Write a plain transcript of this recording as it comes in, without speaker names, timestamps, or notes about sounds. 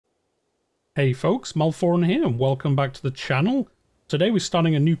Hey folks, Malforian here and welcome back to the channel. Today we're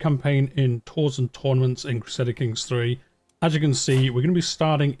starting a new campaign in Tours and Tournaments in Crusader Kings 3. As you can see, we're going to be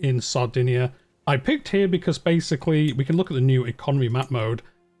starting in Sardinia. I picked here because basically we can look at the new economy map mode.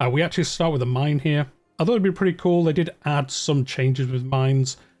 We actually start with a mine here. I thought it'd be pretty cool. They did add some changes with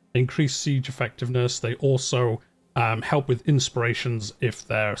mines. They increase siege effectiveness. They also help with inspirations if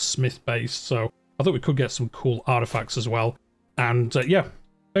they're smith based. So I thought we could get some cool artifacts as well. And yeah.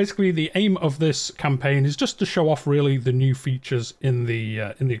 Basically, the aim of this campaign is just to show off really the new features in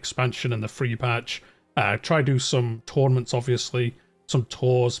the expansion and the free patch. Try do some tournaments, obviously, some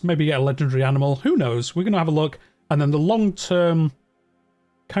tours, maybe get a legendary animal. Who knows? We're going to have a look. And then the long-term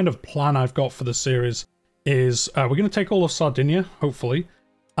kind of plan I've got for the series is we're going to take all of Sardinia, hopefully,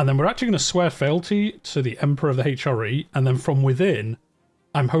 and then we're actually going to swear fealty to the Emperor of the HRE. And then from within,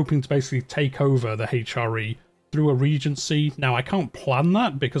 I'm hoping to basically take over the HRE through a regency. Now, I can't plan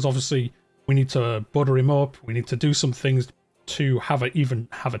that because obviously we need to butter him up. We need to do some things to even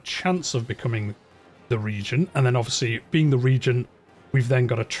have a chance of becoming the regent. And then obviously being the regent, we've then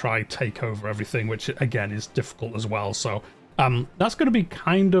got to try take over everything, which again is difficult as well. So that's going to be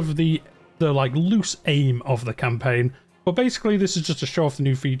kind of the like loose aim of the campaign. But basically this is just to show off the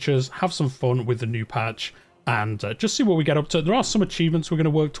new features, have some fun with the new patch, and just see what we get up to. There are some achievements we're going to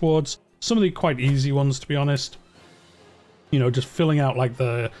work towards. Some of the quite easy ones, to be honest. You know, just filling out like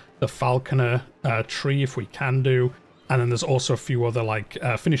the falconer tree if we can do. And then there's also a few other like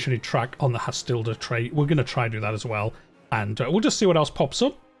finish any track on the Hastilda trait. We're going to try do that as well. And we'll just see what else pops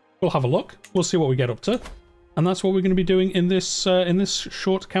up. We'll have a look. We'll see what we get up to. And that's what we're going to be doing in this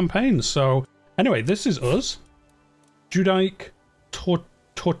short campaign. So anyway, this is us. Judaic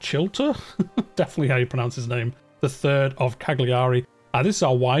Torchilta. Definitely how you pronounce his name. The third of Cagliari. This is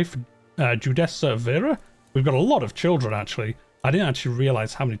our wife, Judessa Vera. We've got a lot of children, actually. I didn't actually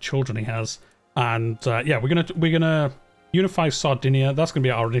realize how many children he has. And yeah, we're gonna unify Sardinia. That's gonna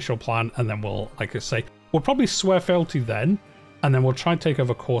be our initial plan, and then we'll, like I say, we'll probably swear fealty then, and then we'll try and take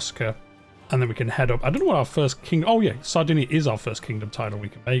over Corsica, and then we can head up. I don't know what our first king. Oh yeah, Sardinia is our first kingdom title we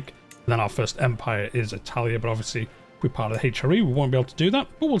can make. And then our first empire is Italia, but obviously if we're part of the HRE, we won't be able to do that.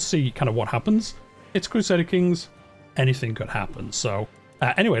 But we'll see kind of what happens. It's Crusader Kings. Anything could happen. So.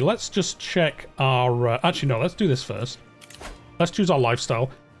 Anyway, let's just check our... actually, no, let's do this first. Let's choose our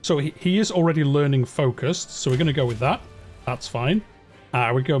lifestyle. So he is already learning focused, so we're going to go with that. That's fine.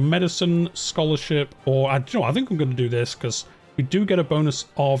 We go medicine, scholarship, or... you know, I think I'm going to do this because we do get a bonus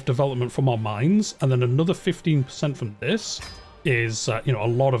of development from our mines, and then another 15% from this is, you know, a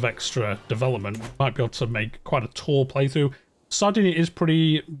lot of extra development. We might be able to make quite a tall playthrough. Sardinia is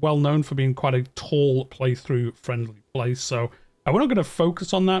pretty well known for being quite a tall playthrough-friendly place, so... we're not going to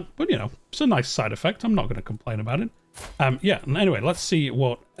focus on that, but, you know, it's a nice side effect. I'm not going to complain about it. Yeah, and anyway, let's see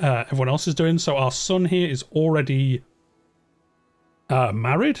what everyone else is doing. So our son here is already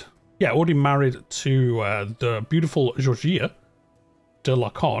married. Yeah, already married to the beautiful Georgia de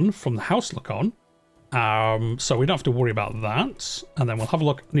Lacon from the House Lacon. So we don't have to worry about that. And then we'll have a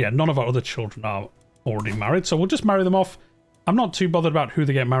look. Yeah, none of our other children are already married, so we'll just marry them off. I'm not too bothered about who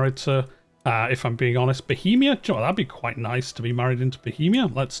they get married to. If I'm being honest, Bohemia, oh, that'd be quite nice to be married into Bohemia.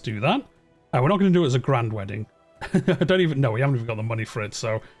 Let's do that. We're not going to do it as a grand wedding. I don't even know. We haven't even got the money for it,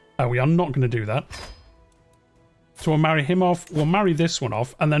 so we are not going to do that. So we'll marry him off. We'll marry this one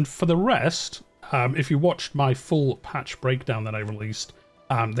off. And then for the rest, if you watched my full patch breakdown that I released,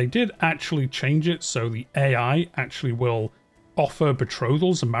 they did actually change it. So the AI actually will offer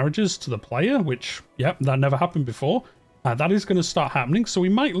betrothals and marriages to the player, which, yep, that never happened before. That is going to start happening, so we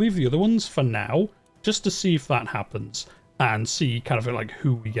might leave the other ones for now, just to see if that happens, and see kind of like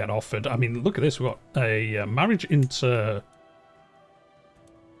who we get offered. I mean, look at this, we've got a marriage into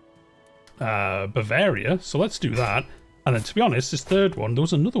Bavaria, so let's do that. And then, to be honest, this third one, there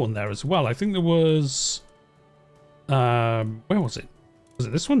was another one there as well. I think there was... where was it? Was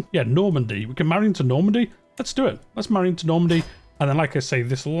it this one? Yeah, Normandy. We can marry into Normandy. Let's do it. Let's marry into Normandy. And then, like I say,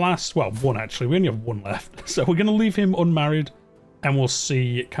 this last, well, one actually, we only have one left. So we're going to leave him unmarried, and we'll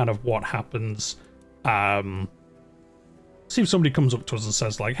see kind of what happens. See if somebody comes up to us and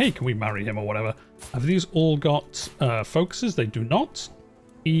says, like, hey, can we marry him or whatever. Have these all got focuses? They do not.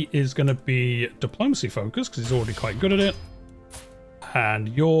 He is going to be diplomacy focused, because he's already quite good at it. And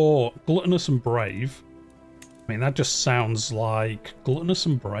you're gluttonous and brave. I mean, that just sounds like gluttonous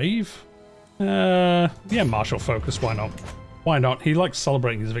and brave. Yeah, martial focus, why not? Why not? He likes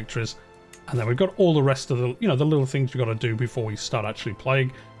celebrating his victories. And then we've got all the rest of the, you know, the little things we've got to do before we start actually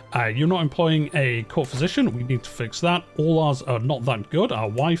playing. You're not employing a court physician. We need to fix that. All ours are not that good. Our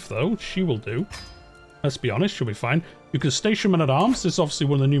wife, though, she will do. Let's be honest, she'll be fine. You can station men-at-arms. This is obviously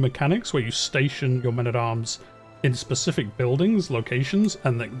one of the new mechanics where you station your men-at-arms in specific buildings, locations,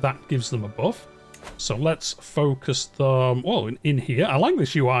 and that gives them a buff. So let's focus them, well, in here. I like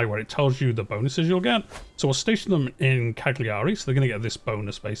this UI where it tells you the bonuses you'll get. So we'll station them in Cagliari, so they're going to get this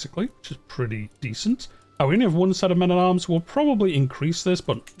bonus, basically, which is pretty decent. We only have one set of men-at-arms. We'll probably increase this,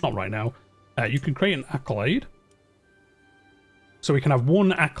 but not right now. You can create an accolade. So we can have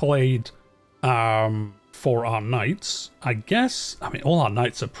one accolade for our knights. I guess, I mean, all our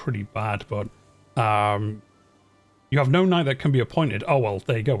knights are pretty bad, but you have no knight that can be appointed. Oh, well,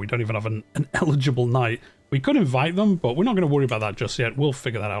 there you go. We don't even have an eligible knight. We could invite them, but we're not going to worry about that just yet. We'll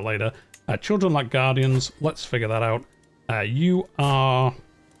figure that out later. Children like guardians. Let's figure that out. You are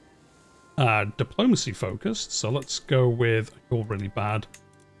diplomacy focused, so let's go with, you're really bad.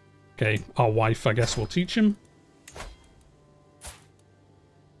 Okay, our wife, I guess, will teach him.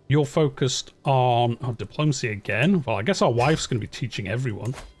 You're focused on diplomacy again. Well, I guess our wife's going to be teaching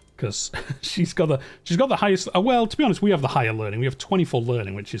everyone because she's got the highest. Well, to be honest, we have the higher learning. We have 24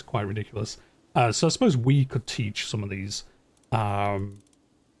 learning, which is quite ridiculous. So I suppose we could teach some of these to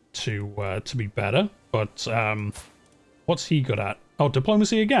be better. But what's he good at? Oh,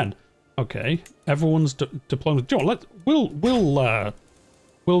 diplomacy again. Okay, everyone's diplomacy. Joe, we'll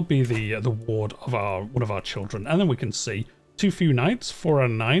be the ward of one of our children, and then we can see. Too few knights, 4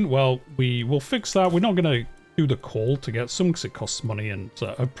 out of 9. Well, we will fix that. We're not going to do the call to get some because it costs money and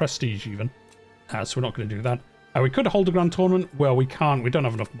prestige even. So we're not going to do that. We could hold a grand tournament. Well, we can't. We don't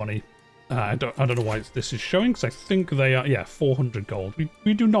have enough money. I don't know why this is showing because I think they are, yeah, 400 gold.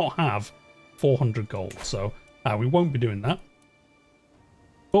 We do not have 400 gold, so we won't be doing that.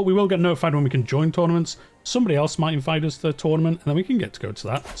 But we will get notified when we can join tournaments. Somebody else might invite us to the tournament, and then we can get to go to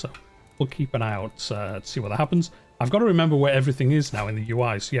that. So we'll keep an eye out to see what that happens. I've got to remember where everything is now in the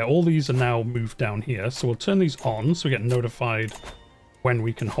UI. So yeah, all these are now moved down here. So we'll turn these on so we get notified when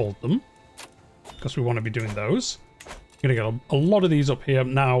we can hold them. Because we want to be doing those. We're going to get a lot of these up here.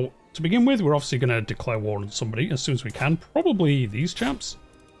 Now, to begin with, we're obviously going to declare war on somebody as soon as we can. Probably these chaps.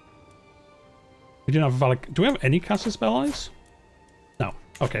 We didn't have a valid... Do we have any Casus Bellis? No.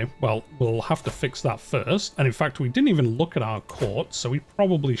 Okay, well, we'll have to fix that first. And in fact, we didn't even look at our court, so we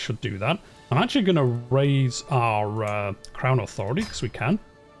probably should do that. I'm actually going to raise our crown authority, because we can.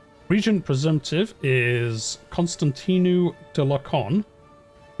 Regent Presumptive is Constantinu de Lacon,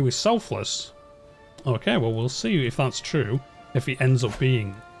 who is selfless. Okay, well, we'll see if that's true. If he ends up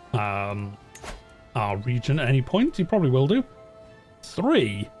being our regent at any point. He probably will do.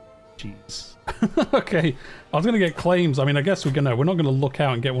 3? Jeez. Okay, I was going to get claims. I mean, I guess we're not going to look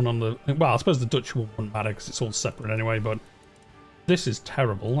out and get one on the... Well, I suppose the Dutch one wouldn't matter, because it's all separate anyway, but... This is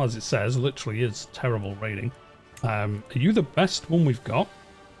terrible, as it says. Literally is terrible rating. Are you the best one we've got?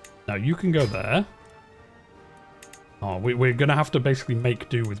 Now, you can go there. Oh, we're going to have to basically make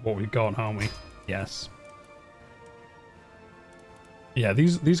do with what we've got, aren't we? Yes. Yeah,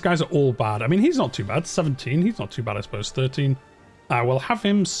 these guys are all bad. I mean, he's not too bad. 17. He's not too bad, I suppose. 13. We'll have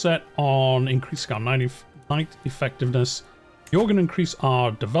him set on increasing our knight effectiveness. You're going to increase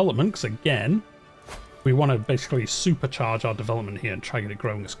our development, because again... We want to basically supercharge our development here and try to get it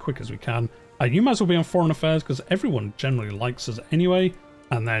growing as quick as we can. You might as well be on foreign affairs because everyone generally likes us anyway.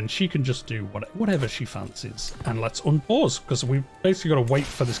 And then she can just do whatever she fancies. And let's unpause because we've basically got to wait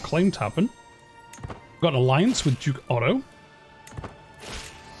for this claim to happen. We've got an alliance with Duke Otto.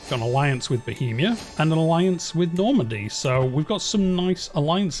 Got an alliance with Bohemia and an alliance with Normandy. So we've got some nice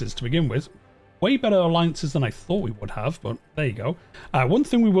alliances to begin with. Way better alliances than I thought we would have, but there you go. One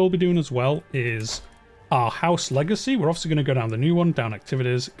thing we will be doing as well is... Our house legacy, we're obviously going to go down the new one, down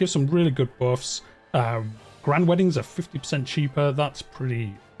activities, give some really good buffs. Grand weddings are 50% cheaper. That's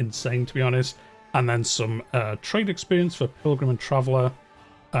pretty insane, to be honest. And then some trade experience for Pilgrim and Traveller.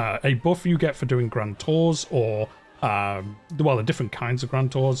 A buff you get for doing grand tours or, well, the different kinds of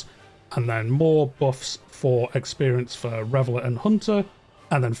grand tours. And then more buffs for experience for Reveller and Hunter.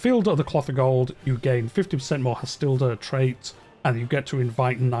 And then Field of the Cloth of Gold, you gain 50% more Hastilda traits. And you get to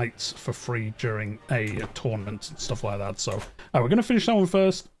invite knights for free during a tournament and stuff like that. So we're going to finish that one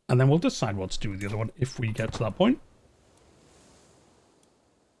first, and then we'll decide what to do with the other one if we get to that point.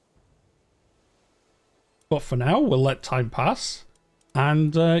 But for now, we'll let time pass.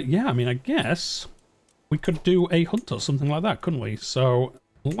 And yeah, I mean, I guess we could do a hunt or something like that, couldn't we? So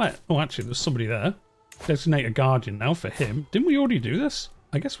oh, actually, there's somebody there. Designate a guardian now for him. Didn't we already do this?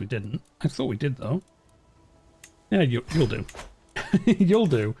 I guess we didn't. I thought we did, though. Yeah, you'll do. You'll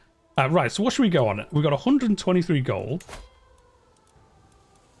do. Right, so what should we go on? We've got 123 gold.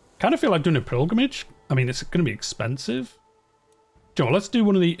 Kind of feel like doing a pilgrimage. I mean, it's going to be expensive. Joe, let's do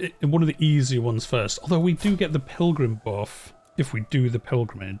one of the easy ones first. Although we do get the Pilgrim buff if we do the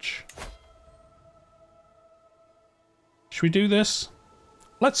pilgrimage. Should we do this?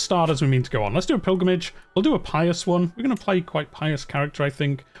 Let's start as we mean to go on. Let's do a pilgrimage. We'll do a pious one. We're going to play quite pious character, I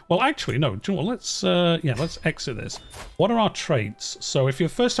think. Well, actually, no. Do you know what? Let's exit this. What are our traits? So if you're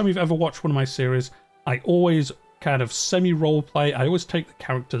the first time you've ever watched one of my series, I always kind of semi-role play. I always take the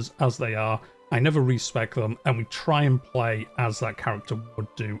characters as they are. I never respec them, and we try and play as that character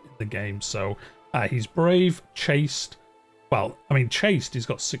would do in the game. So he's brave, chaste. Well, I mean, chaste, he's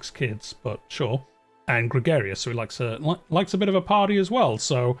got 6 kids, but sure. And gregarious, so he likes a bit of a party as well.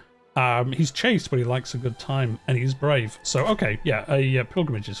 So he's chaste, but he likes a good time, and he's brave. So okay, yeah, a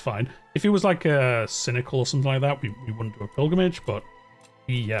pilgrimage is fine. If he was like a cynical or something like that, we wouldn't do a pilgrimage. But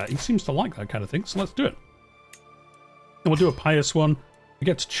he seems to like that kind of thing, so let's do it. And we'll do a pious one. We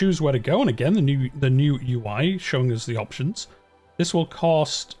get to choose where to go, and again, the new UI showing us the options. This will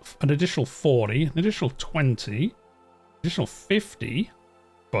cost an additional 40, an additional 20, additional 50.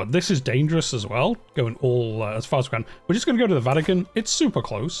 But this is dangerous as well, going all as far as we can. We're just going to go to the Vatican. It's super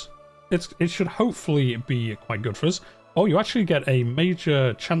close. It should hopefully be quite good for us. Oh, you actually get a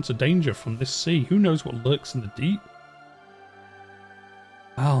major chance of danger from this sea. Who knows what lurks in the deep?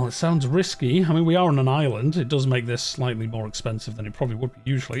 Well, it sounds risky. I mean, we are on an island. It does make this slightly more expensive than it probably would be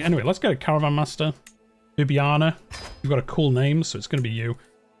usually. Anyway, let's get a caravan master. Bibiana. You've got a cool name, so it's going to be you.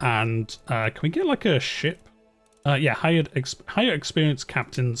 And can we get like a ship? Yeah, higher experienced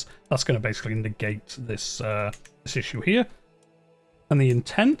captains. That's going to basically negate this this issue here. And the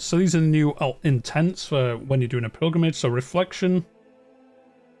intent. So these are the new intents for when you're doing a pilgrimage. So reflection,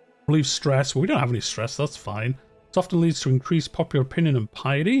 relieve stress. Well, we don't have any stress. That's fine. It often leads to increased popular opinion and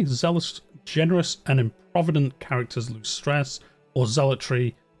piety. Zealous, generous, and improvident characters lose stress or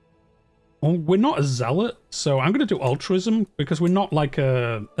zealotry. Well, we're not a zealot, so I'm going to do altruism because we're not like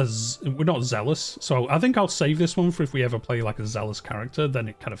we're not zealous. So I think I'll save this one for if we ever play like a zealous character, then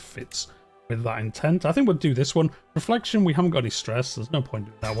it kind of fits with that intent. I think we'll do this one. Reflection, we haven't got any stress. There's no point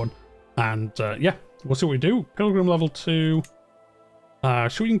doing that one. And yeah, we'll see what we do. Pilgrim level 2.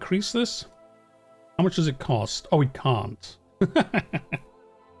 Should we increase this? How much does it cost? Oh, we can't.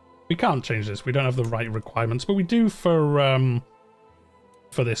 We can't change this. We don't have the right requirements, but we do for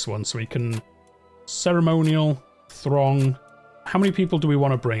this one. So we can ceremonial, throng. How many people do we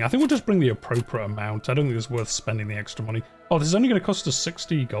want to bring? I think we'll just bring the appropriate amount. I don't think it's worth spending the extra money. Oh, this is only going to cost us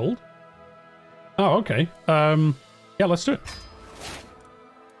 60 gold. Oh, okay. Yeah, let's do it.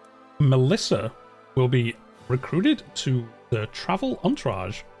 Melissa will be recruited to the travel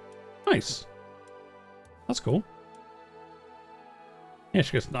entourage. Nice. That's cool. Yeah,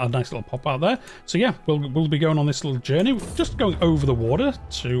 she gets a nice little pop out there. So yeah, we'll be going on this little journey, just going over the water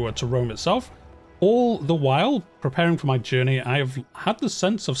to Rome itself. All the while preparing for my journey, I have had the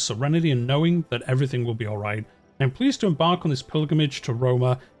sense of serenity and knowing that everything will be all right. I'm pleased to embark on this pilgrimage to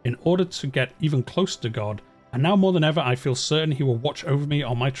Roma in order to get even closer to God. And now more than ever, I feel certain He will watch over me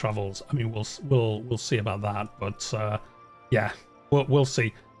on my travels. I mean, we'll see about that, but yeah, we'll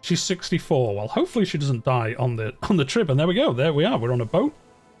see. She's 64. Well, hopefully she doesn't die on the trip. And there we go. There we are. We're on a boat.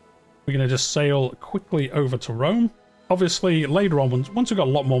 We're going to just sail quickly over to Rome. Obviously, later on, once we've got a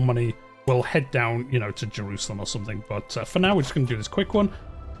lot more money, we'll head down, you know, to Jerusalem or something. But for now, we're just going to do this quick one.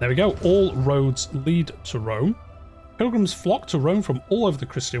 There we go. All roads lead to Rome. Pilgrims flock to Rome from all over the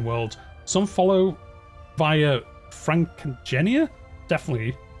Christian world. Some follow via Francigenia.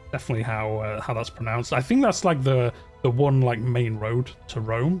 Definitely how that's pronounced. I think that's like the one like main road to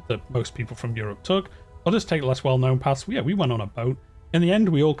Rome that most people from Europe took. Others take less well-known paths. Yeah, we went on a boat. In the end,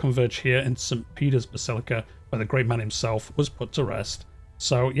 we all converge here in St. Peter's Basilica, where the great man himself was put to rest.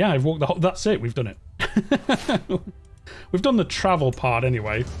 So yeah, I've walked the whole... That's it. We've done it. We've done the travel part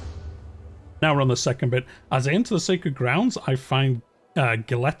anyway. Now we're on the second bit. As I enter the sacred grounds, I find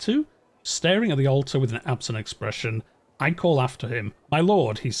Giletu staring at the altar with an absent expression. I call after him. My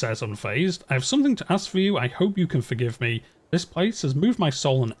lord, he says unfazed, I have something to ask for you. I hope you can forgive me. This place has moved my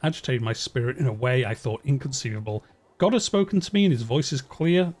soul and agitated my spirit in a way I thought inconceivable. God has spoken to me and his voice is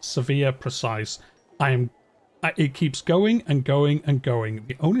clear, severe, precise. It keeps going and going and going.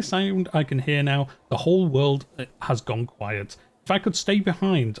 The only sound I can hear now, the whole world has gone quiet. If I could stay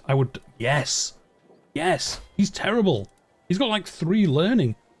behind, I would... Yes. Yes. He's terrible. He's got like 3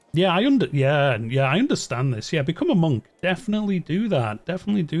 learning. Yeah, I understand this. Yeah, become a monk. Definitely do that.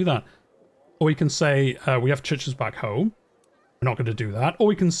 Definitely do that. Or we can say, we have churches back home. We're not going to do that. Or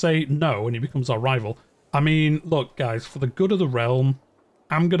we can say no, and he becomes our rival. I mean, look, guys, for the good of the realm,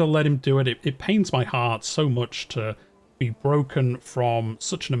 I'm going to let him do it. It pains my heart so much to be broken from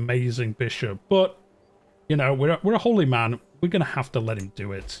such an amazing bishop. But, you know, we're a holy man. we're going to have to let him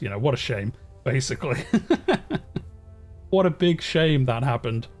do it. You know, what a shame, basically. What a big shame that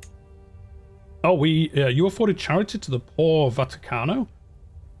happened. Oh, you afforded charity to the poor Vaticano?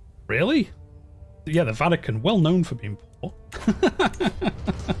 Really? Yeah, the Vatican, well known for being poor.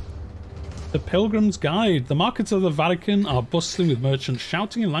 The Pilgrim's Guide. The markets of the Vatican are bustling with merchants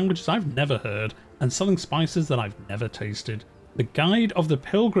shouting in languages I've never heard and selling spices that I've never tasted. The Guide of the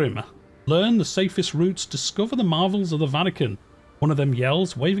Pilgrim. Learn the safest routes, discover the marvels of the Vatican. One of them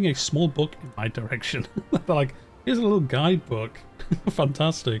yells, waving a small book in my direction. They're like, here's a little guidebook.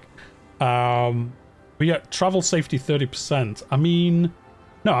 Fantastic. We got travel safety 30%. I mean,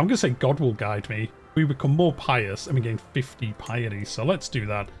 no, I'm going to say God will guide me. We become more pious and we gain 50 piety. So let's do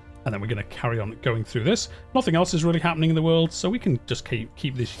that. And then we're going to carry on going through this. Nothing else is really happening in the world, so we can just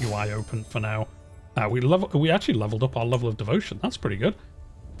keep this UI open for now. We actually leveled up our level of devotion. That's pretty good.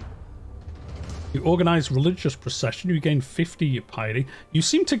 You organize religious procession. You gain 50 piety. You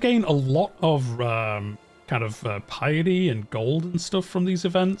seem to gain a lot of piety and gold and stuff from these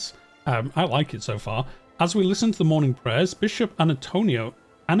events. I like it so far. As we listen to the morning prayers, Bishop Anatonio,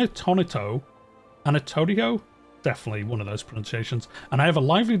 definitely one of those pronunciations, and I have a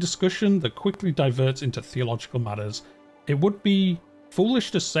lively discussion that quickly diverts into theological matters. It would be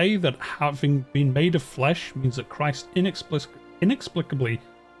foolish to say that having been made of flesh means that Christ inexplicably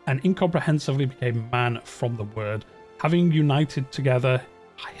and incomprehensibly became man from the word, having united together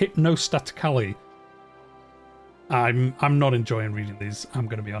hypnostatically. I'm not enjoying reading these, I'm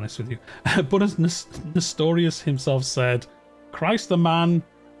going to be honest with you. But as Nestorius himself said, Christ the man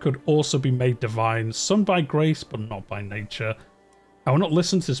could also be made divine, some by grace but not by nature. I will not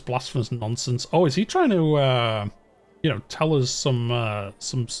listen to this blasphemous nonsense. Oh, is he trying to, tell us some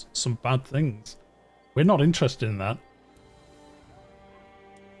bad things? We're not interested in that.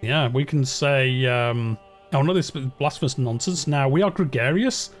 Yeah, we can say, oh, no, this blasphemous nonsense. Now, we are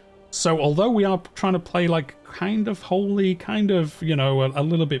gregarious, so although we are trying to play like kind of holy, kind of, a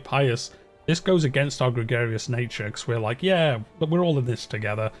little bit pious, this goes against our gregarious nature, because we're like, yeah, but we're all in this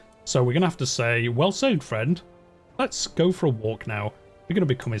together. So we're going to have to say, well said, friend. Let's go for a walk now. We're going to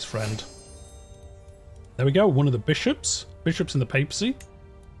become his friend. There we go. One of the bishops in the papacy,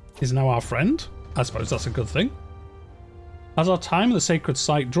 is now our friend. I suppose that's a good thing. As our time at the sacred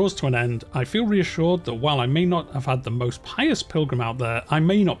site draws to an end, I feel reassured that while I may not have had the most pious pilgrim out there, I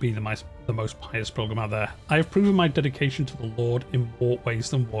may not be the most pious pilgrim out there. I have proven my dedication to the Lord in more ways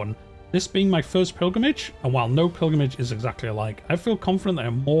than one. This being my first pilgrimage, and while no pilgrimage is exactly alike, I feel confident that I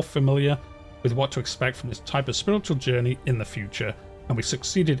am more familiar with what to expect from this type of spiritual journey in the future, and we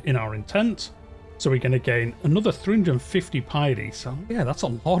succeeded in our intent, so we're going to gain another 350 piety. So yeah, that's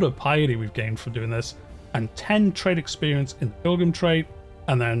a lot of piety we've gained for doing this, and 10 trade experience in the pilgrim trade,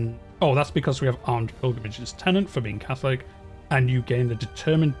 and then, oh, that's because we have armed pilgrimages tenant for being Catholic, and you gain the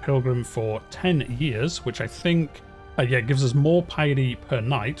determined pilgrim for 10 years, which I think... yeah, it gives us more piety per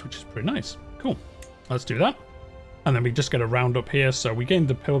night, which is pretty nice. Cool. Let's do that. And then we just get a round up here. So we gained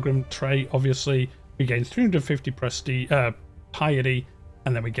the pilgrim trait, obviously. We gained 350 piety,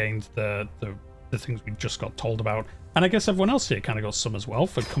 and then we gained the things we just got told about. And I guess everyone else here kind of got some as well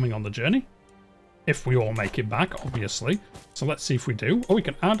for coming on the journey. If we all make it back, obviously. So let's see if we do. Oh, we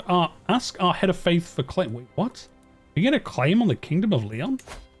can ask our head of faith for claim. Wait, what? We get a claim on the Kingdom of Leon?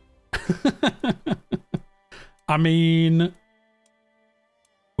 I mean,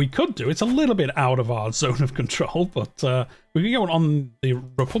 we could do. It's a little bit out of our zone of control, but we can go on the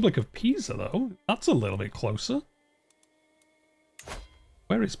Republic of Pisa, though. That's a little bit closer.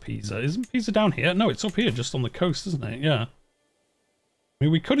 Where is Pisa? Isn't Pisa down here? No, it's up here, just on the coast, isn't it? Yeah. I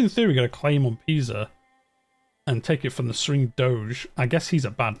mean, we could, in theory, get a claim on Pisa and take it from the Serene Doge. I guess he's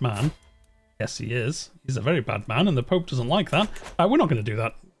a bad man. Yes, he is. He's a very bad man, and the Pope doesn't like that. We're not going to do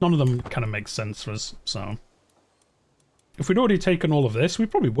that. None of them kind of make sense for us, so... If we'd already taken all of this, we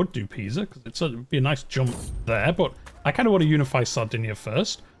probably would do Pisa, because it'd be a nice jump there, but I kind of want to unify Sardinia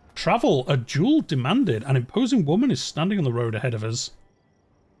first. Travel, a duel demanded. An imposing woman is standing on the road ahead of us.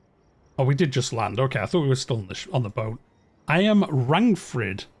 Oh, we did just land. Okay, I thought we were still on the boat. I am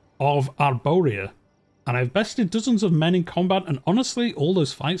Rangfrid of Arborea, and I've bested dozens of men in combat, and honestly, all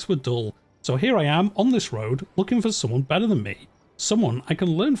those fights were dull. So here I am, on this road, looking for someone better than me. Someone I can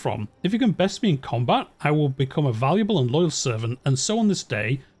learn from. If you can best me in combat, I will become a valuable and loyal servant, and so on this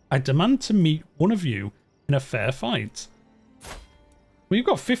day, I demand to meet one of you in a fair fight. We've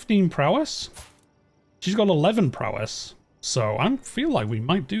got 15 prowess. She's got 11 prowess, so I feel like we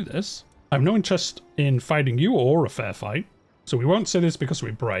might do this. I have no interest in fighting you or a fair fight, so we won't say this because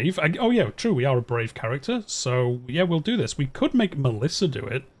we're brave. Oh yeah, true, we are a brave character, so yeah, we'll do this. We could make Melissa do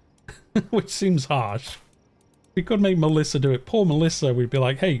it, which seems harsh. We could make Melissa do it. Poor Melissa, we'd be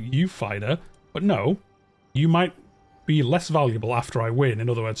like, hey, you fight her. But no, you might be less valuable after I win. In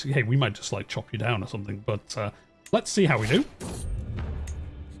other words, hey, we might just like chop you down or something. But let's see how we do.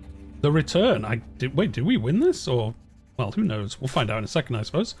 The return. Wait, did we win this? Or, well, who knows? We'll find out in a second, I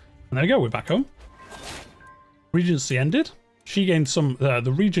suppose. And there we go, we're back home. Regency ended. She gained some,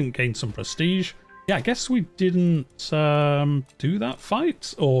 the regent gained some prestige. Yeah, I guess we didn't do that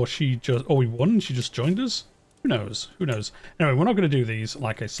fight. Or we won and she just joined us. Who knows? Who knows? Anyway, we're not going to do these,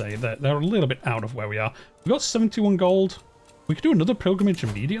 like I say. They're a little bit out of where we are. We've got 71 gold. We could do another pilgrimage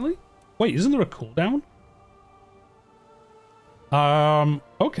immediately. Wait, isn't there a cooldown?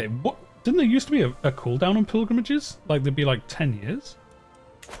 Okay, what? Didn't there used to be a cooldown on pilgrimages? Like, there'd be like 10 years?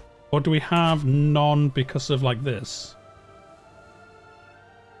 Or do we have none because of like this?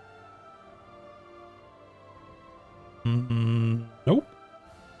 Nope.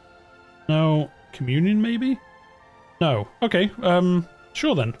 No. Communion, maybe? No. Okay,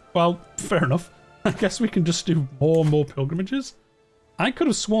 sure then. Well, fair enough. I guess we can just do more and more pilgrimages. I could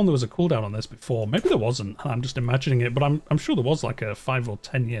have sworn there was a cooldown on this before. Maybe there wasn't. I'm just imagining it, but I'm sure there was like a 5 or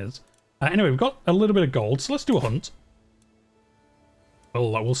 10 years. Anyway, we've got a little bit of gold, so let's do a hunt.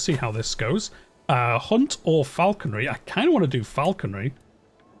 We'll see how this goes. Hunt or falconry? I kind of want to do falconry.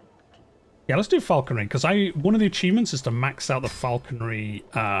 Yeah, let's do falconry, because one of the achievements is to max out the falconry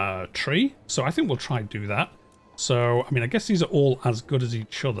tree. So I think we'll try and do that. So, I mean, I guess these are all as good as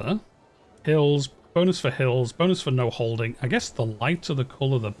each other. Hills, bonus for hills, bonus for no holding. I guess the lighter the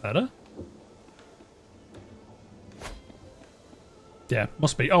colour, the better. Yeah,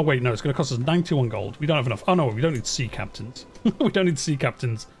 must be. Oh, wait, no, it's going to cost us 91 gold. We don't have enough. Oh, no, we don't need sea captains. We don't need sea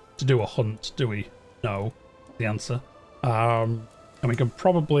captains to do a hunt, do we? No, the answer. And we can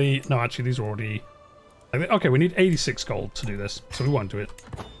probably... No, actually, these are already... Okay, we need 86 gold to do this, so we won't do it.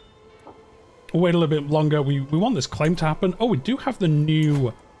 We'll wait a little bit longer. We want this claim to happen. Oh, we do have the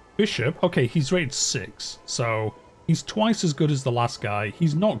new bishop. Okay, he's rated 6, so he's twice as good as the last guy.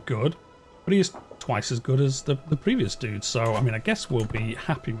 He's not good, but he is twice as good as the previous dude. So, I mean, I guess we'll be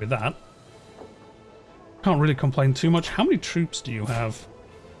happy with that. Can't really complain too much. How many troops do you have?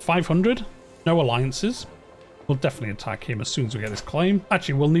 500? No alliances. We'll definitely attack him as soon as we get this claim.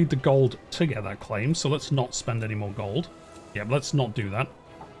 Actually, we'll need the gold to get that claim, so let's not spend any more gold. Yeah, let's not do that.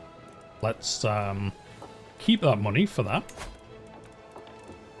 Let's keep that money for that.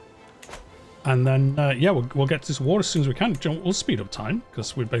 And then, yeah, we'll get to this war as soon as we can. We'll speed up time,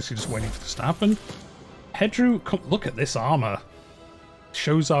 because we're basically just waiting for this to happen. Hedru, look at this armor.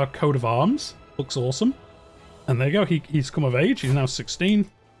 Shows our coat of arms. Looks awesome. And there you go, he's come of age. He's now 16.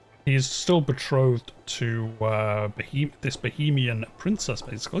 He is still betrothed to this Bohemian princess,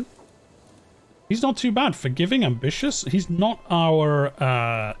 basically. He's not too bad. Forgiving, ambitious. He's not our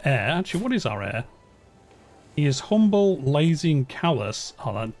heir. Actually, what is our heir? He is humble, lazy, and callous.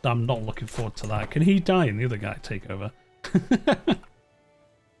 Oh, I'm not looking forward to that. Can he die and the other guy take over? The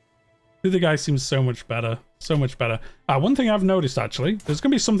other guy seems so much better. So much better. One thing I've noticed, actually, there's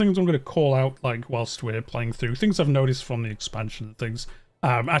going to be some things I'm going to call out, like, whilst we're playing through. Things I've noticed from the expansion and things.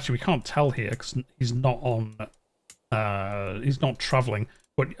 Actually, we can't tell here because he's not on... he's not traveling.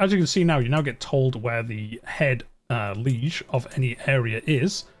 But as you can see now, you now get told where the head liege of any area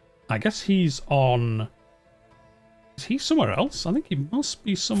is. I guess he's on... Is he somewhere else? I think he must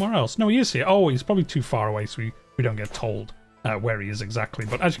be somewhere else. No, he is here. Oh, he's probably too far away, so we don't get told where he is exactly.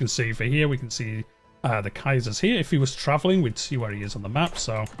 But as you can see, for here, we can see the Kaiser's here. If he was traveling, we'd see where he is on the map.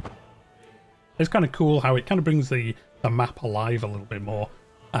 So it's kind of cool how it kind of brings the map alive a little bit more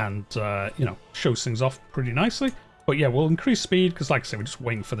and, you know, shows things off pretty nicely. But yeah, we'll increase speed because, like I say, we're just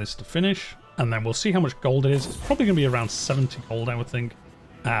waiting for this to finish. And then we'll see how much gold it is. It's probably going to be around 70 gold, I would think.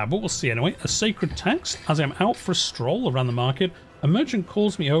 But we'll see anyway. A sacred text. As I'm out for a stroll around the market, a merchant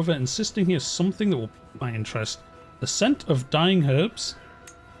calls me over, insisting he has something that will pique my interest. The scent of dying herbs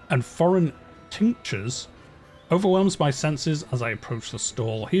and foreign tinctures overwhelms my senses as I approach the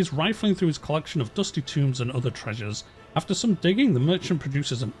stall. He is rifling through his collection of dusty tombs and other treasures. After some digging, the merchant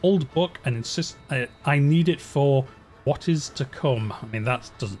produces an old book and insists I need it for what is to come. I mean, that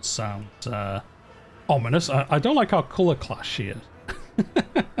doesn't sound ominous. I don't like our colour clash here.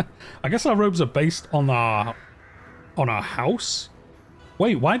 I guess our robes are based on our house.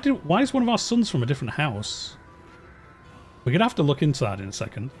 Wait, why is one of our sons from a different house? We're gonna have to look into that in a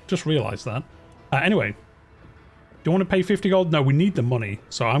second. Just realised that. Anyway, do you want to pay 50 gold? No, we need the money.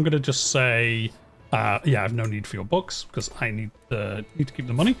 So I'm gonna just say, yeah, I have no need for your books because I need to keep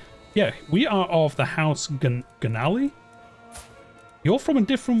the money. Yeah, we are of the house Ganali. You're from a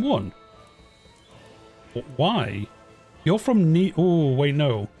different one. Why? You're from Oh, wait,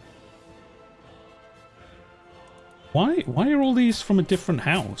 no. Why are all these from a different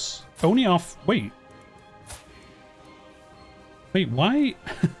house? Only our... Wait. Wait, why...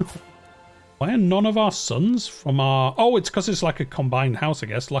 Why are none of our sons from our... Oh, it's because it's like a combined house, I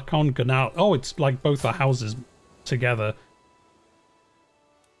guess. Lacon Ganal. Oh, it's like both our houses together.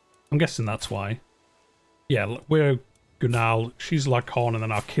 I'm guessing that's why. Yeah, we're Gunal, she's Lacon, and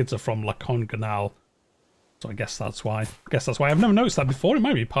then our kids are from Lacon Ganal. So I guess that's why. I've never noticed that before. It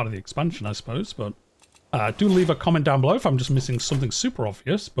might be part of the expansion, I suppose, but... do leave a comment down below if I'm just missing something super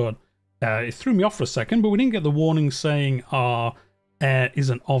obvious, but it threw me off for a second, but we didn't get the warning saying our heir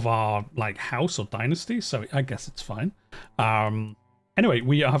isn't of our like house or dynasty, so I guess it's fine. Anyway,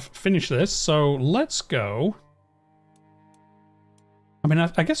 we have finished this, so let's go. I mean,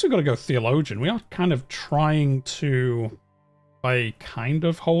 I guess we've got to go theologian. We are kind of trying to play kind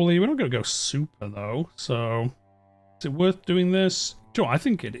of holy. We're not going to go super though, so is it worth doing this? Sure, I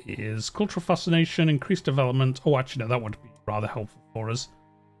think it is. Cultural fascination, increased development. Oh, actually, no, that would be rather helpful for us.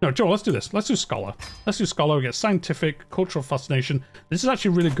 No, Joe, let's do this. Let's do scholar. Let's do scholar. We get scientific, cultural fascination. This is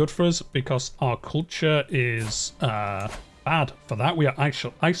actually really good for us because our culture is bad for that. We are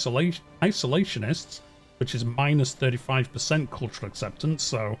isolationists, which is minus 35% cultural acceptance.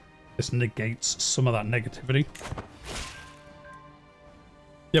 So this negates some of that negativity.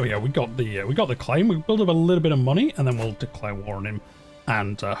 There we go. We got the claim. We build up a little bit of money, and then we'll declare war on him.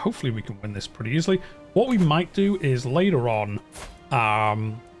 And hopefully we can win this pretty easily. What we might do is later on,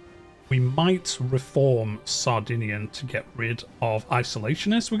 we might reform Sardinian to get rid of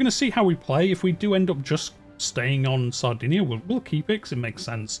isolationists. We're going to see how we play. If we do end up just staying on Sardinia, we'll keep it because it makes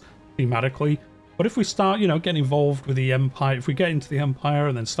sense thematically. But if we start, you know, getting involved with the Empire, if we get into the Empire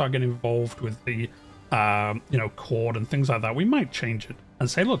and then start getting involved with the, you know, court and things like that, we might change it and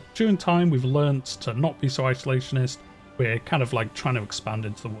say, look, during time we've learned to not be so isolationist. We're kind of like trying to expand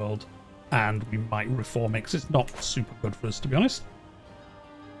into the world, and we might reform it because it's not super good for us, to be honest.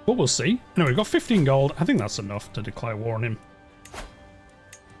 But we'll see. Anyway, we've got 15 gold. I think that's enough to declare war on him.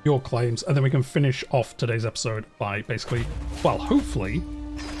 Your claims, and then we can finish off today's episode by basically, well, hopefully,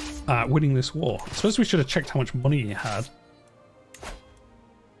 winning this war. I suppose we should have checked how much money he had.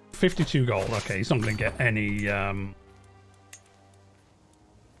 52 gold. Okay, he's not going to get any...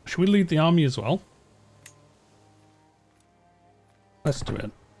 Should we lead the army as well? Let's do it.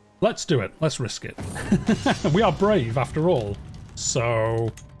 Let's do it. Let's risk it. We are brave, after all.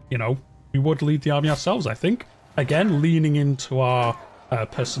 So, you know, we would lead the army ourselves, I think. Again, leaning into our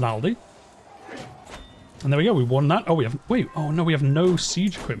personality. And there we go. We won that. Oh, we have... Wait. Oh, no, we have no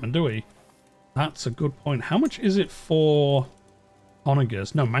siege equipment, do we? That's a good point. How much is it for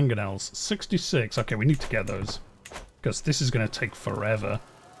onagers? No, mangonels. 66. Okay, we need to get those. Because this is going to take forever.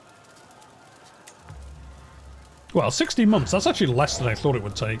 Well, 16 months. That's actually less than I thought it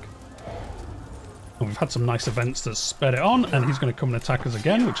would take. And we've had some nice events that sped it on, and he's going to come and attack us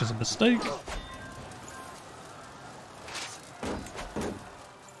again, which is a mistake.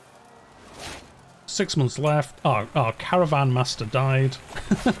 Six months left. Oh, our caravan master died.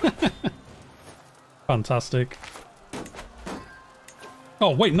 Fantastic. Oh,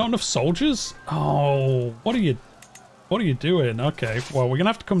 wait, not enough soldiers? Oh, what are you doing? Okay, well, we're going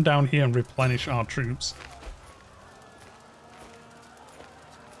to have to come down here and replenish our troops.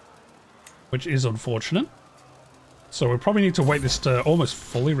 Which is unfortunate. So we probably need to wait this to almost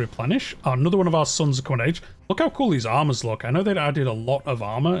fully replenish. Another one of our sons are coming of age. Look how cool these armors look. I know they added a lot of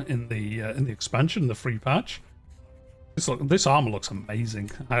armor in the expansion, the free patch. This armor looks amazing.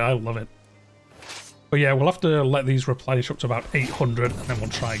 I love it. But yeah, we'll have to let these replenish up to about 800, and then we'll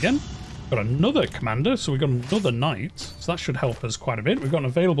try again. Got another commander, so we've got another knight. So that should help us quite a bit. We've got an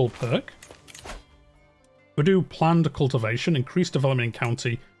available perk. We'll do planned cultivation, increased development in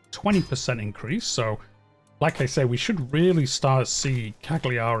county, 20% increase. So, like I say, we should really start see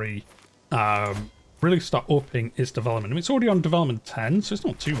Cagliari really start upping its development. I mean, it's already on development 10, so it's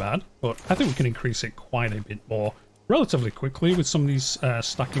not too bad, but I think we can increase it quite a bit more relatively quickly with some of these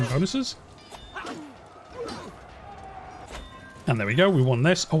stacking bonuses. And there we go, we won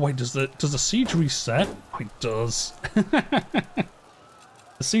this. Oh wait, does the siege reset? Oh, it does. The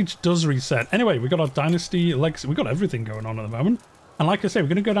siege does reset. Anyway, we got our dynasty legacy. We got everything going on at the moment. And like I say, we're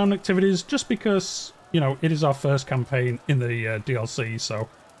going to go down activities just because, you know, it is our first campaign in the DLC, so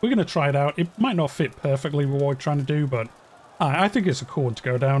we're going to try it out. It might not fit perfectly with what we're trying to do, but I think it's a cool one to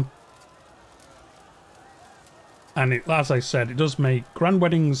go down. And it, as I said, it does make grand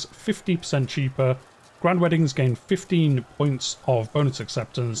weddings 50% cheaper. Grand weddings gain 15 points of bonus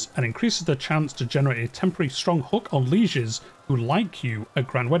acceptance and increases the chance to generate a temporary strong hook on lieges who like you at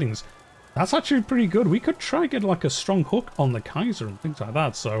grand weddings. That's actually pretty good. We could try get like a strong hook on the Kaiser and things like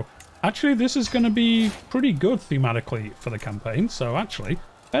that. So Actually, this is going to be pretty good thematically for the campaign. So actually,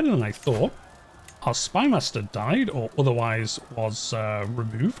 better than I thought. Our spymaster died, or otherwise was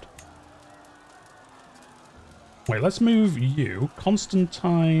removed. Wait, let's move you.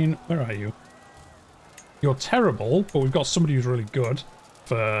 Constantine, where are you? You're terrible, but we've got somebody who's really good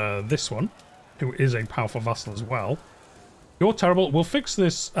for this one, who is a powerful vassal as well. You're terrible. We'll fix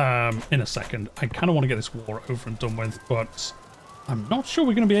this in a second. I kind of want to get this war over and done with, but I'm not sure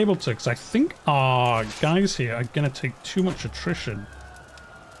we're going to be able to, because I think our guys here are going to take too much attrition.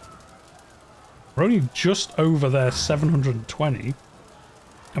 We're only just over their 720,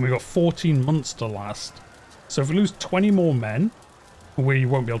 and we've got 14 months to last. So if we lose 20 more men, we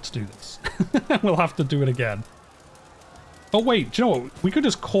won't be able to do this. We'll have to do it again. Oh wait, do you know what? We could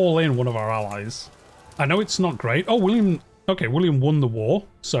just call in one of our allies. I know it's not great. Oh, William... Okay, William won the war,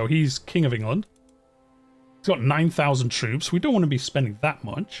 so he's King of England. He's got 9,000 troops. We don't want to be spending that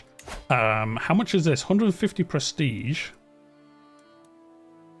much. How much is this? 150 prestige.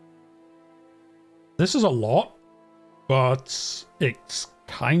 This is a lot, but it's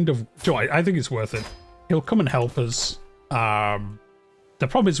kind of... I think it's worth it. He'll come and help us. The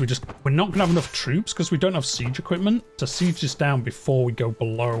problem is we're not going to have enough troops because we don't have siege equipment to siege this down before we go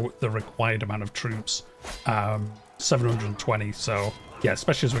below the required amount of troops. 720, so yeah,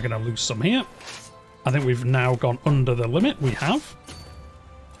 especially as we're going to lose some here. I think we've now gone under the limit we have.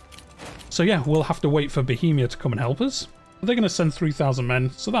 So yeah, we'll have to wait for Bohemia to come and help us. They're going to send 3,000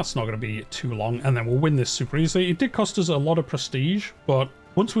 men, so that's not going to be too long, and then we'll win this super easily. It did cost us a lot of prestige, but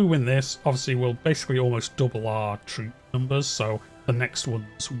once we win this, obviously we'll basically almost double our troop numbers, so the next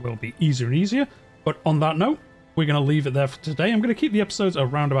ones will be easier and easier. But on that note, we're going to leave it there for today. I'm going to keep the episodes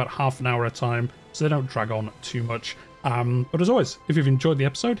around about half an hour at a time, so they don't drag on too much. But as always, if you've enjoyed the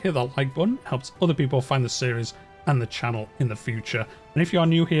episode, hit that like button. It helps other people find the series and the channel in the future. And if you are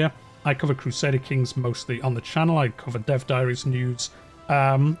new here, I cover Crusader Kings mostly on the channel. I cover dev diaries, news,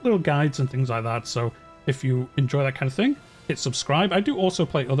 little guides and things like that. So if you enjoy that kind of thing, hit subscribe. I do also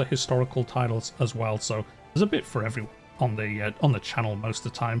play other historical titles as well, so there's a bit for everyone on the channel most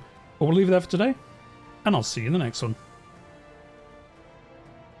of the time. But we'll leave it there for today, and I'll see you in the next one.